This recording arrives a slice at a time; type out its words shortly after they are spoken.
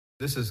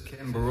This is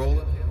Ken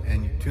Barola,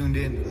 and you're tuned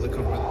in to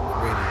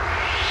LiquidRhythms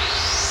Radio.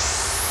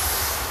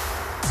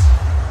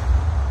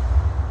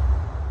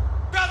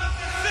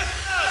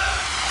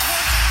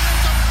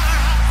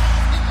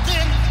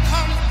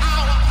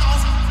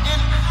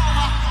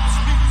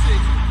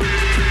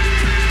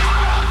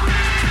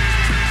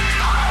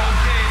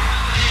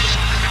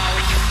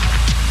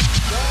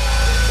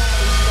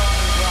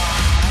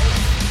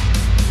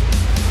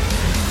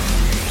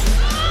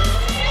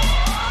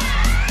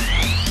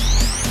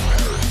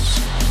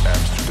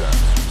 Amsterdam,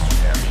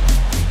 Miami,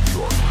 New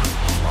York,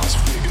 Las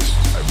Vegas.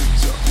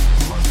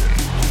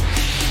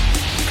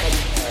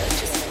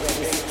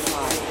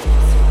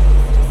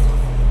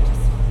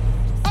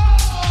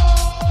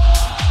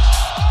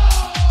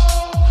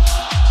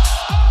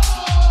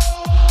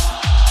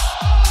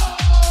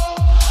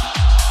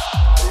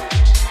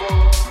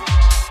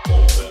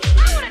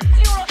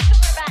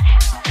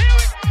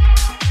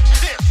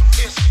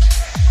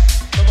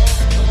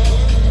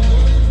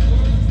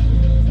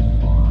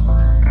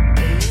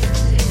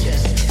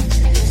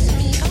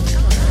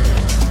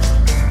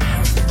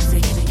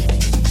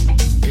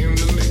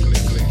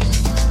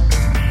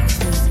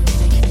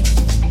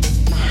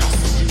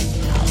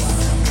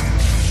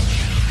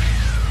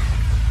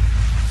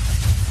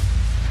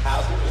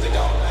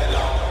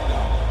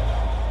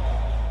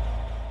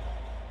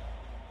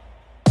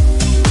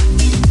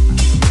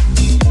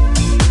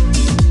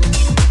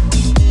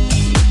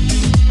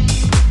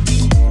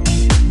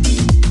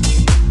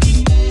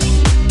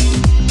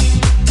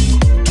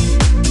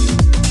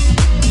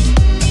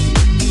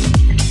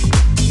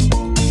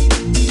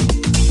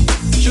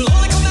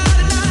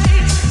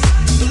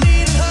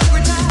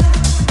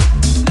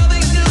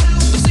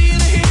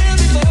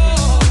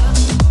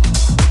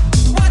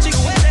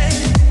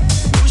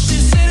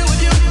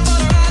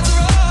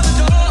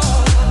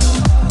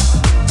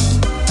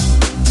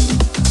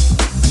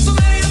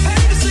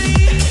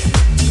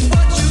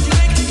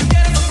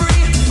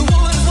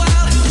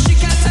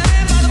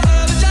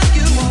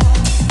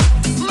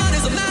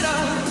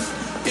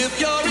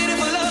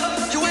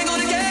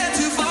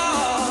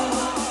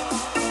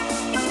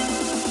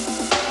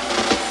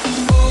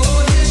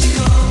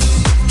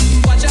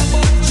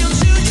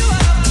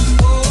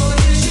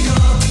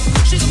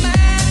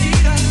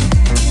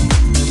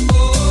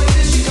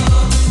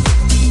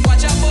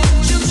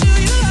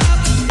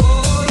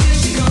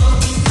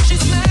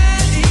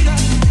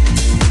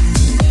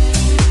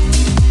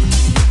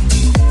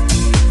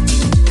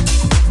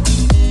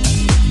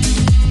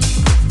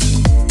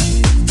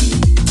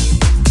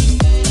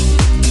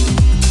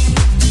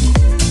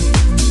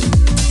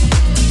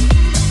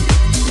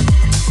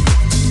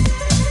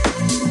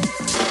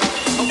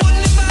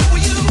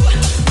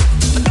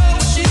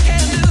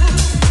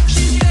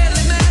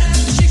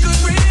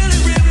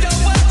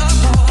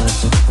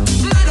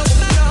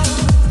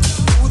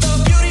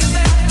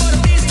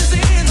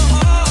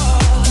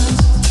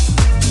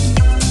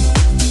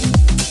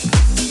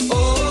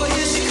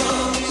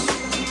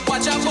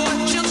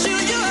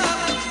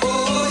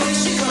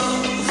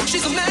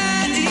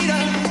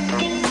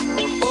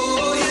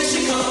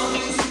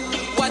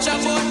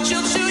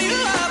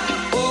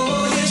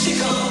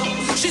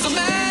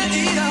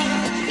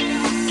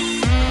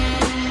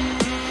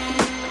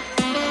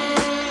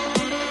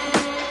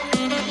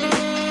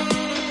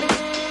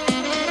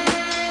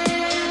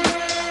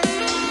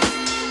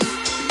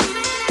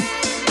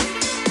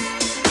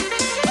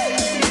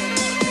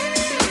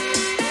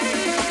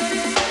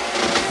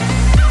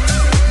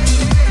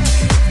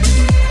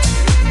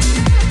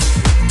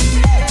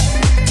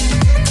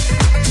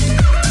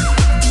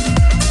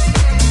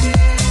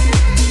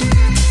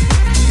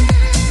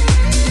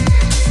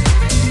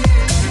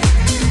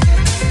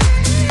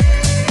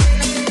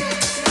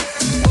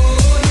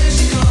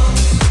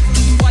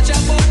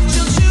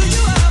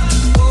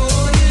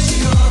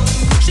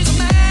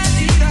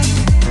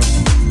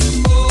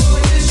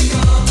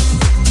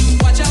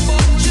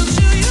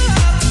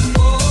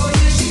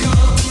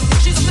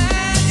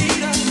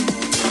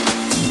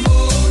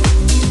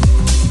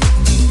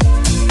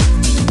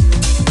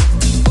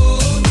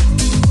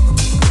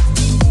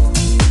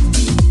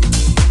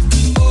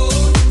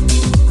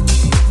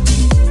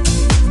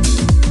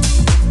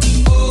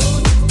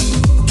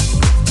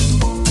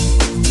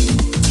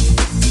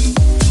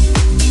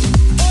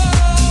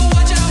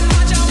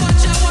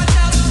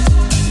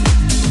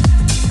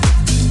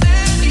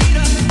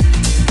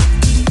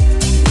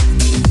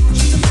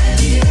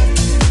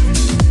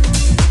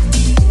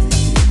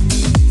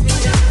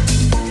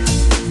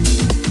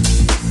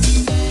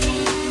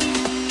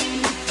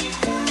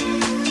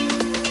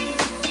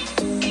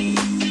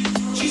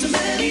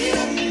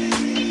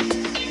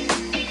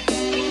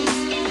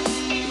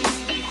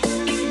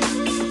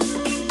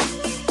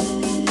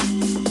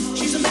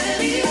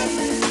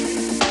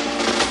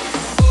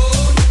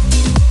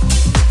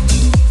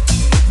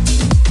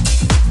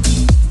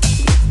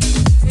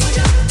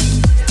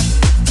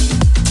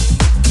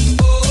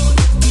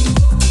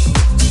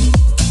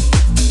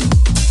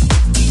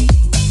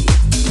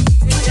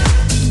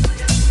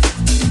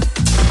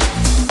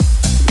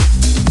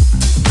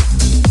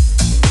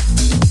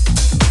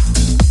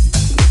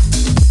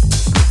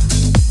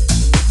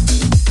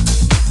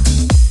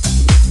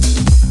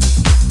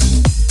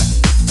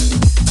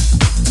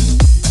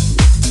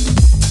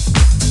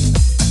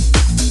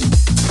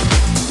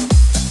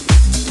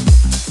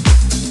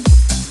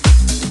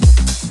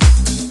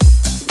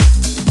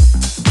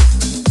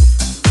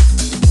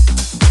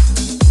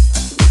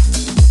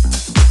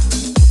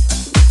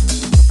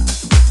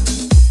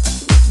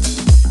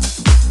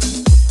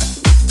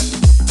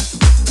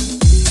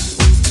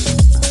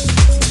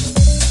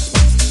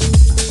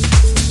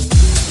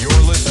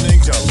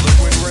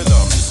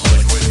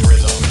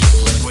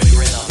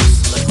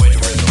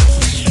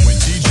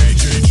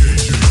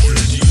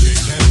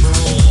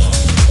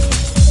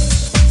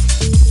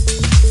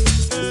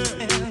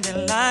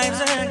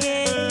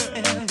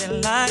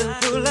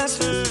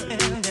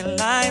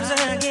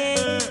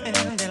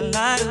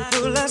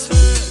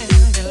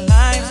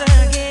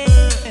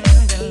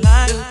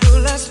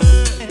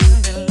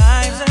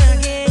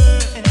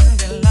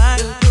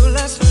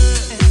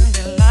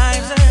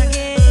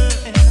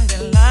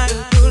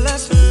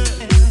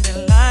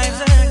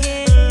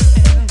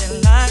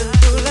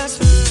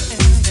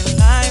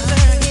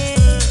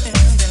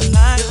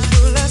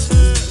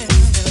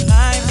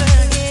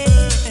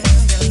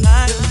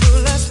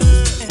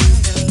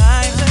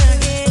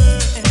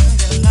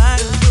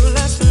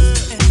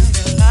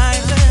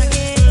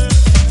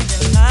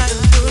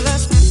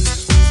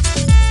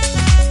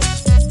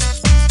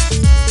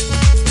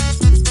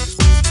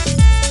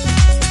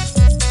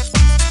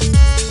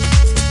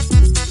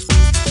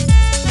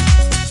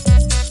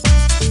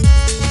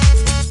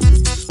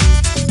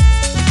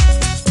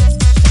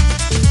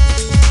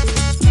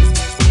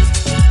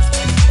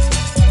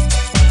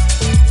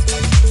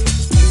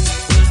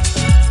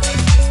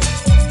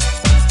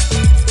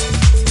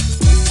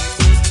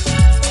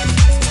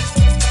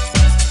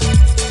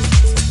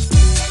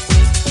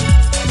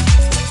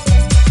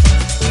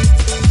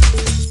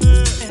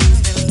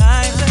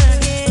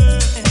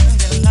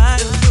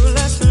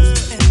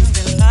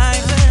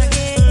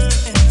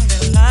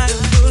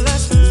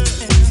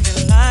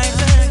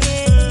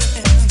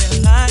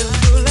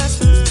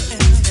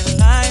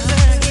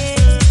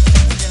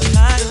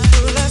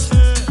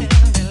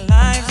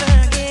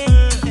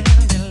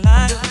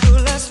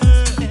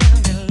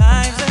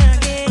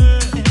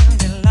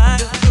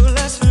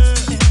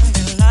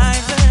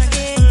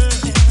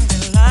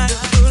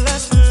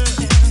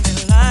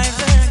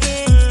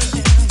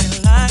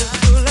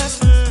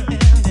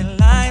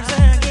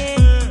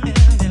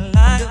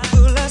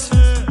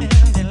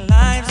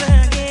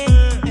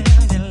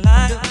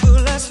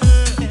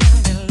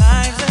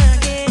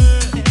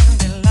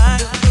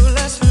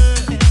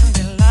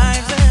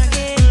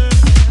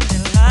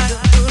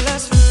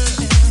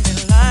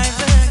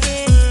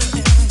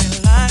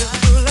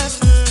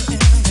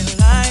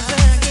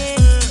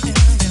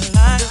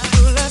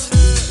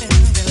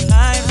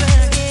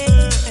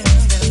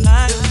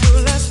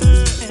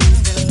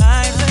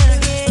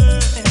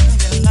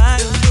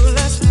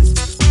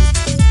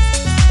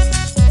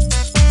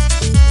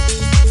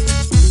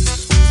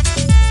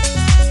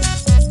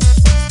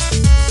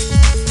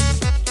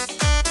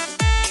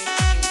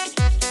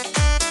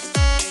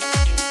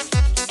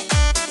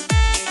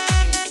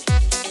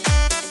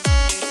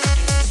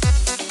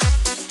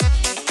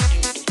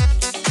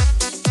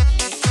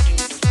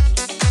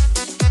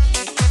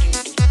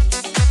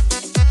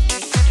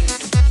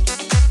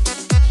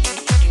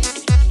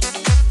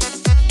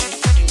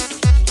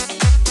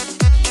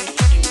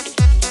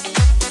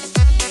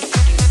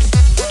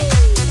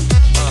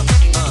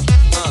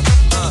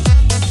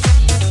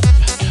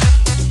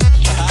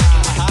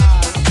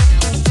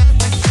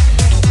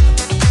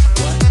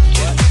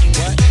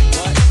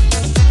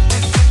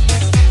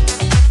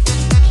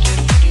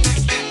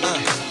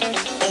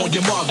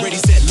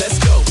 set, let's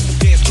go.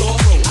 Dance floor,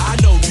 I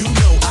know, you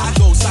know, I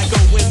go psycho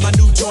when my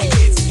new joint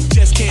hits.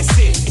 Just can't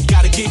sit,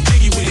 gotta get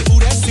jiggy with it. Ooh,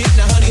 that's it,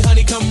 now honey,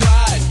 honey, come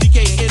ride.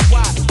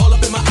 DKNY, all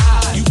up in my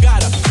eye. You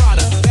got a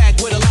Prada bag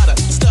with a lot of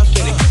stuff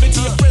in it. Give it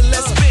to your friend,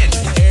 let's spin.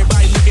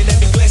 Everybody looking at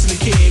me, glancing the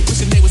kid.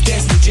 Wishing they was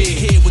dancing the jig.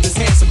 Here with this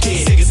handsome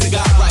kid. Take a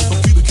cigar right from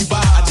Cuba Cuba.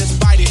 I just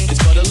bite it, it's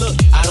for the look,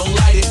 I don't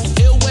light it.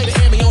 Ill way to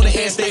hand me on the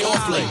hand, stay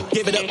off play.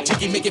 Give it up,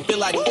 chicky, make it feel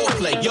like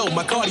foreplay. Yo,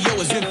 my cardio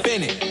is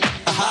infinite.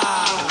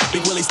 Aha,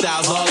 Big Willie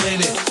style's all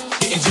in it.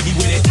 Getting jiggy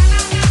with it.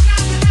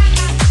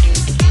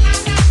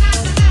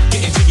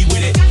 Getting jiggy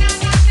with it.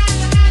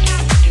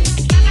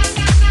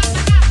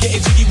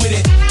 Getting jiggy with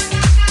it.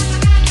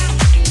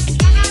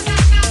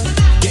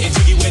 Getting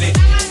jiggy with it.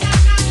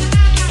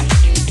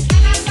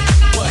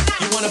 What?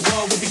 You wanna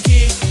ball with the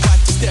kid?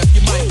 Watch your step,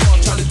 you might fall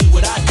trying to do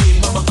what I did.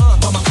 Mama,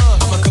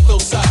 I'ma come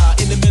closer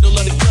in the middle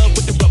of the club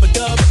with the rubber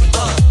dub.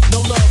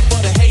 No love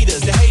for the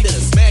haters.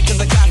 Mad 'cause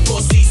I got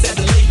 4 seats at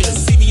the Lakers.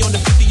 See me on the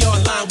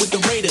 50-yard line with the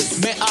Raiders.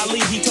 Met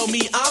Ali, he told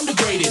me I'm the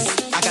greatest.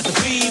 I got the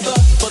fever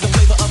for the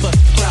flavor of a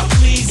crowd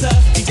pleaser.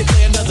 DJ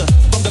play another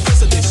from the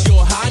precipice.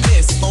 Your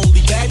Highness,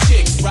 only bad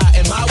chicks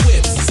riding my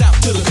whip. South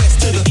to the west,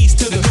 to the east,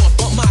 to the north.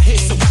 Bump my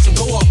hits and watch them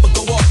go off.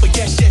 But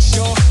yes,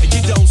 sure, and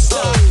you don't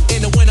stop.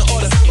 In the winter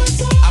order,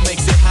 I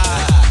makes it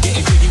high.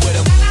 Getting jiggy with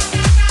 'em.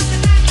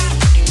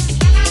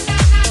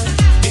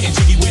 Getting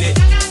jiggy with it.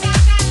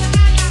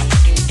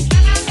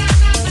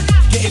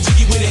 Getting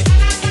jiggy with it.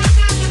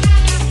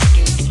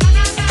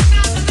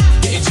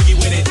 Getting jiggy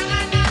with it.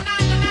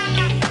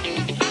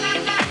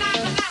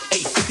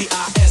 850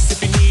 IS if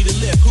you need a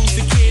lift. Who's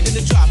the kid in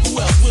the drop? Who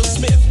else? Will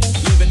Smith.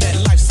 Living that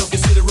life, so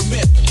consider a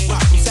myth.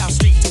 Rock from South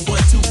Street to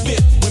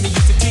 125th. Women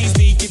used to tease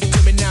me, give it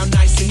to me now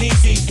nice and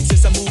easy.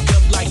 Since I moved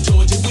up like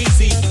George and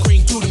Weezy,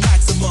 cream to the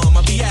maximum.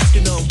 I be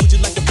asking them, would you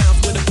like to bounce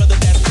with a brother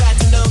that's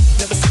platinum?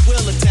 Never see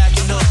Will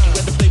attacking them.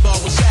 Rather play ball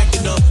with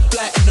shacking them,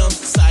 flatten them.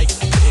 Psych,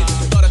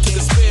 thought I took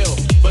a spill,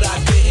 but I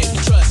didn't.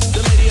 Trust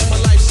the lady of my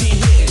life, she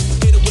hitting.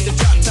 Hit it with the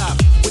drop top,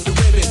 with the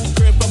ribbon.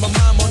 Crib from my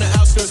mom on the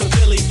outskirts of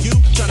Philly. You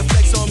tryna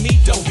flex on me?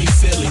 Don't be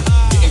silly.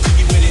 Getting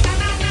jiggy with it.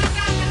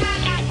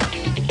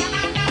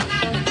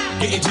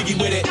 Getting jiggy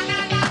with it.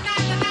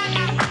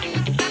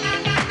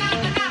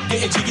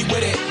 Getting jiggy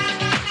with it.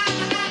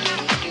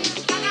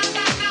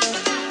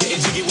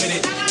 Getting jiggy with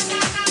it.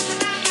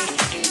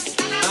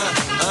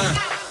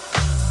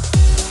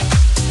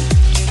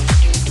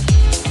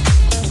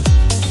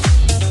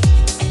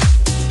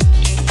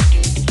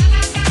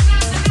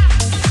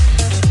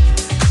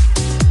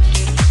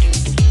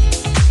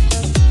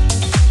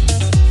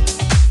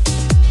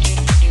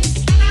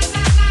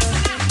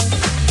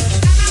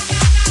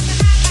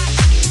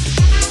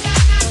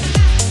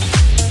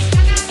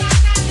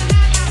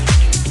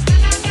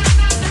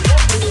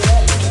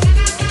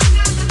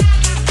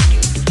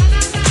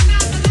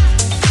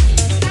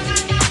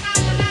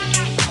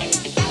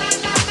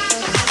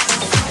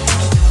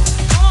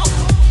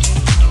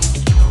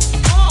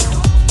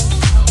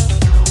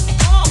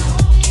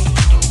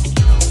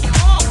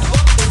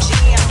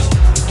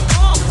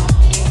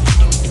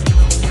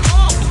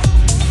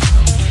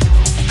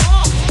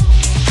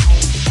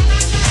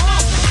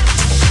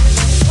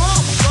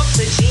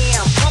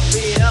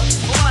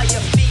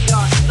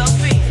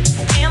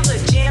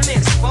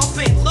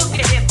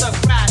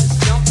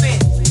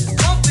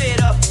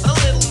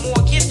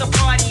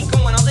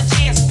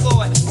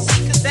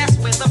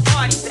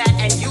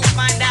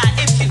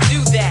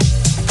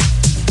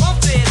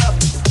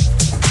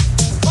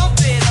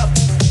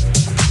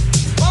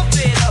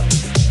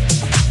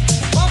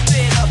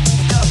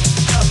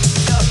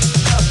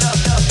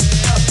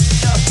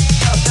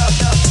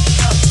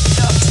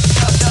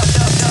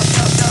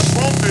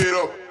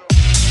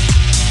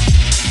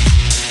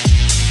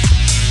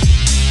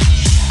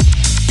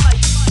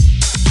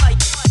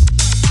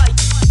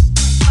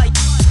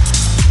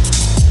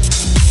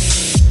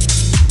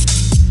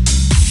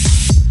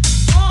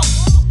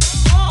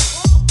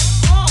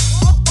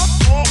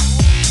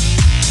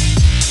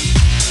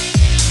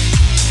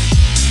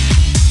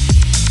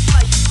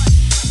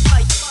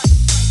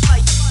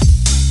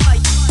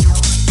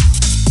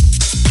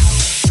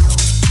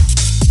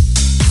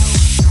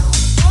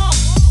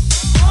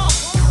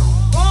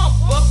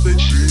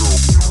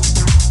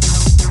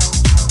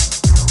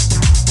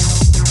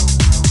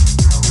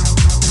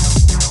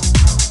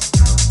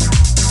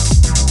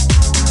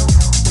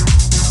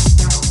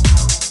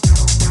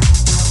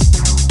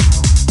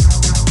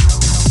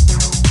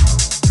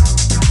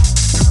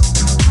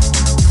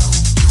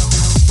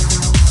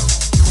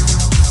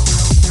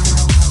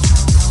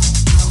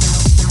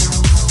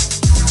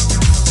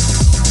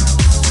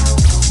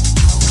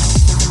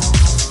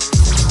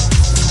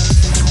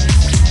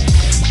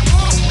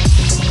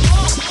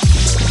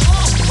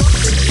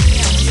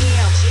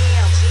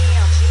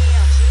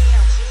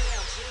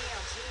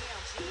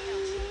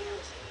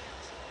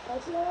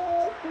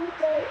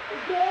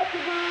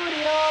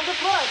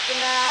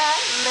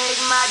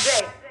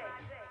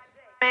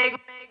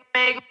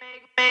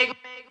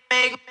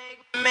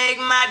 Make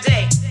my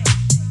day,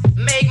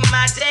 make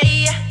my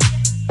day,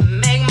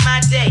 make my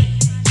day.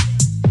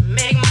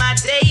 Make my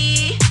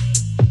day.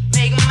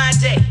 Make my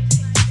day.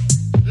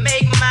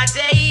 Make my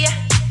day.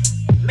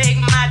 Make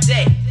my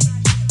day.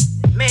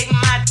 Make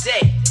my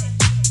day.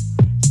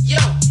 Yo,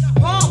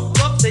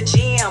 pump up the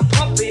jam,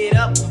 pump it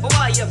up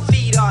while your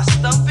feet are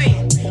stumping.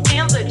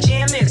 And the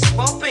jam is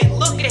bumping.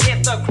 Look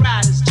ahead, the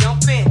crowd is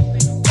jumping.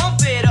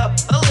 Pump it up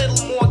a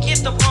little more,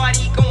 get the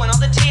party going on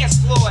the dance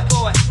floor.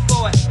 Boy,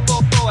 boy, boy,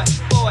 boy,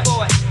 boy,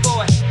 boy,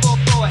 boy, boy,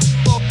 boy, boy,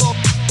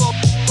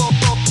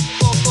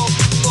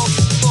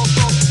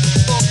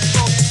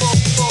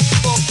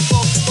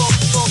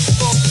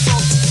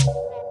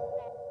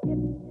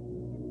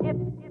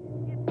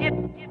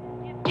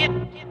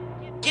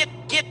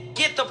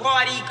 Get the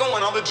party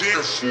going on the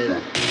dance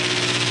floor.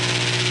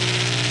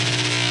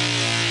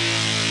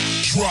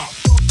 Drop.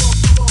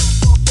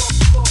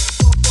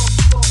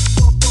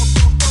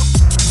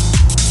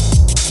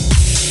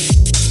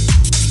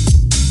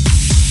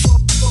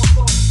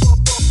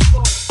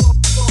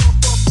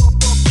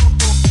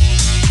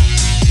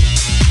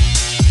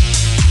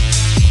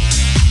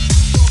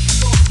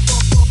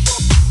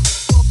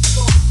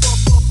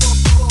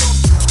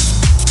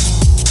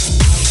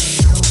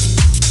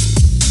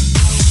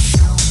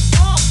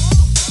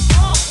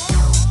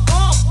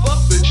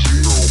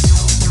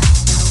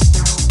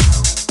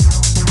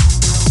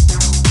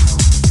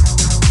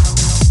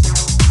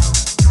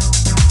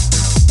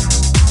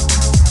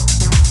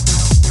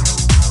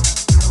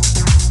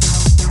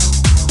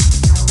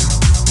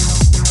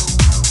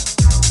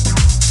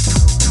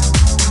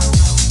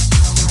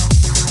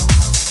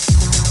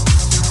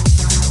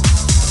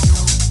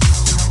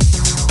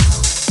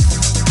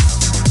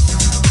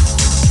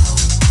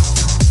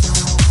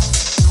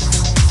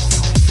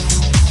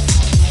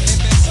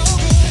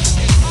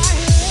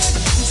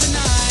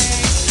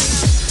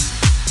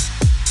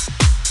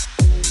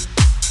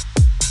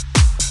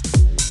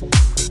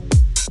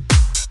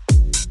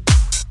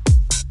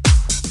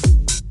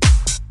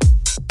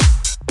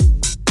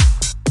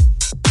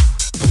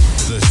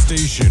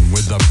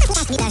 With the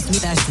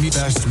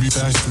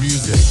best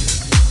music.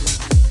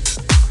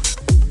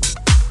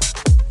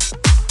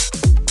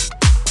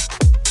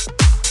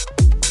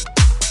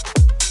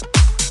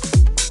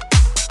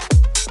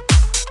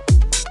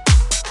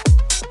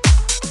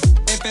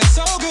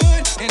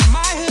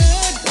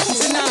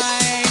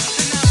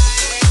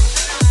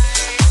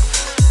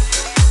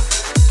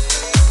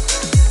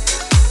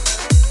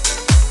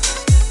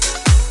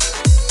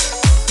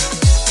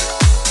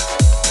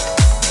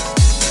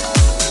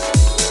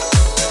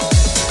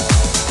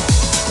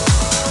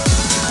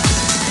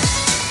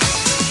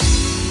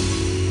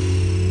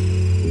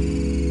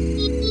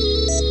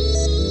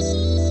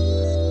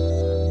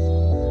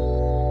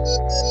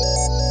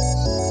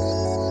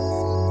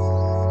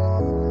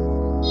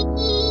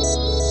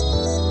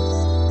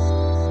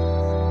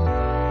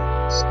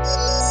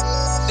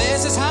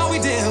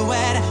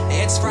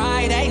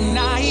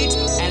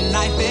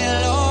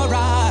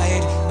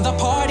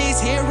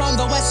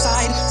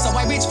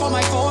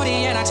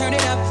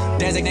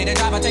 Designated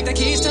driver, take the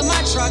keys to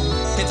my truck.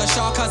 Hit the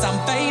shore cause I'm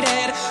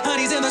faded.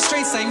 Honey's in the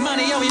streets, say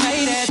money, oh we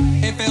made it.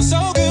 It feels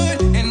so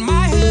good in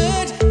my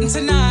hood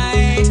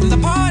tonight. The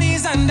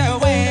party's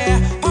underway,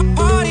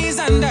 party's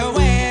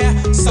underway.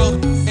 So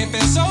it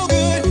feels so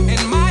good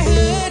in my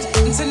hood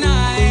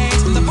tonight.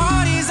 The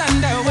party's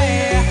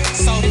underway.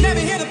 So you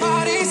never hear the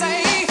party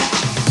say.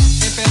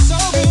 It feels so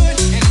good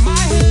in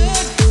my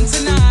hood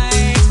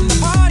tonight. The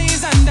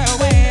party's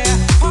underway,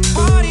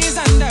 party's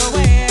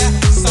underway.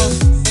 So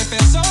it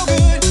feels so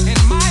good.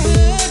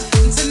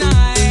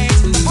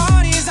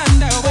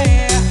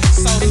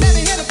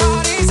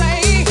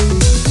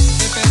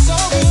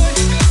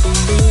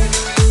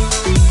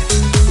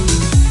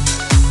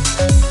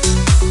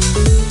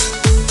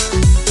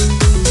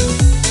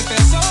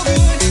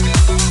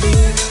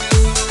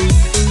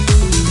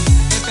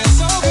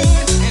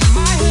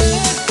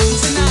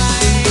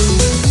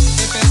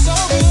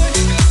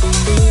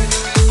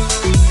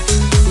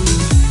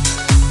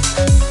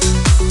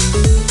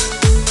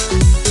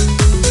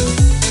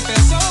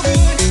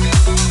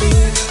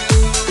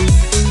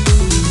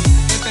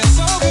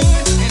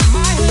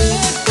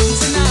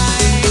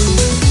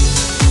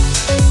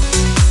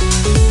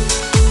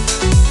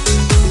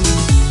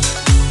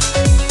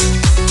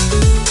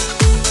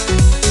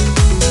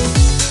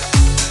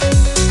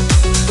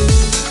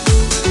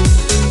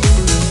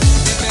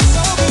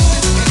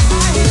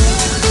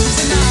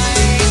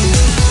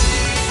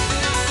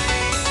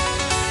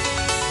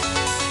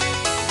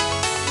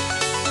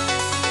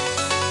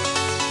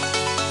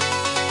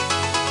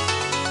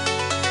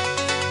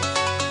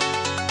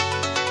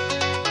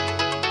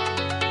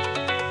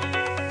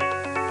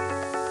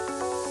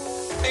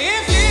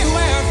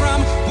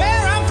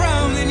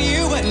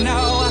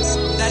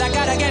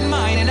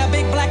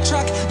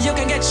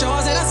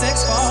 Yours in a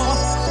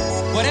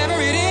 6-4. Whatever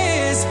it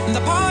is,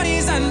 the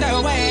party's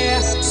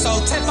underway.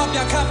 So tip up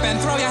your cup and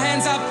throw your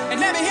hands up and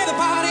let me hear the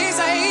party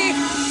say.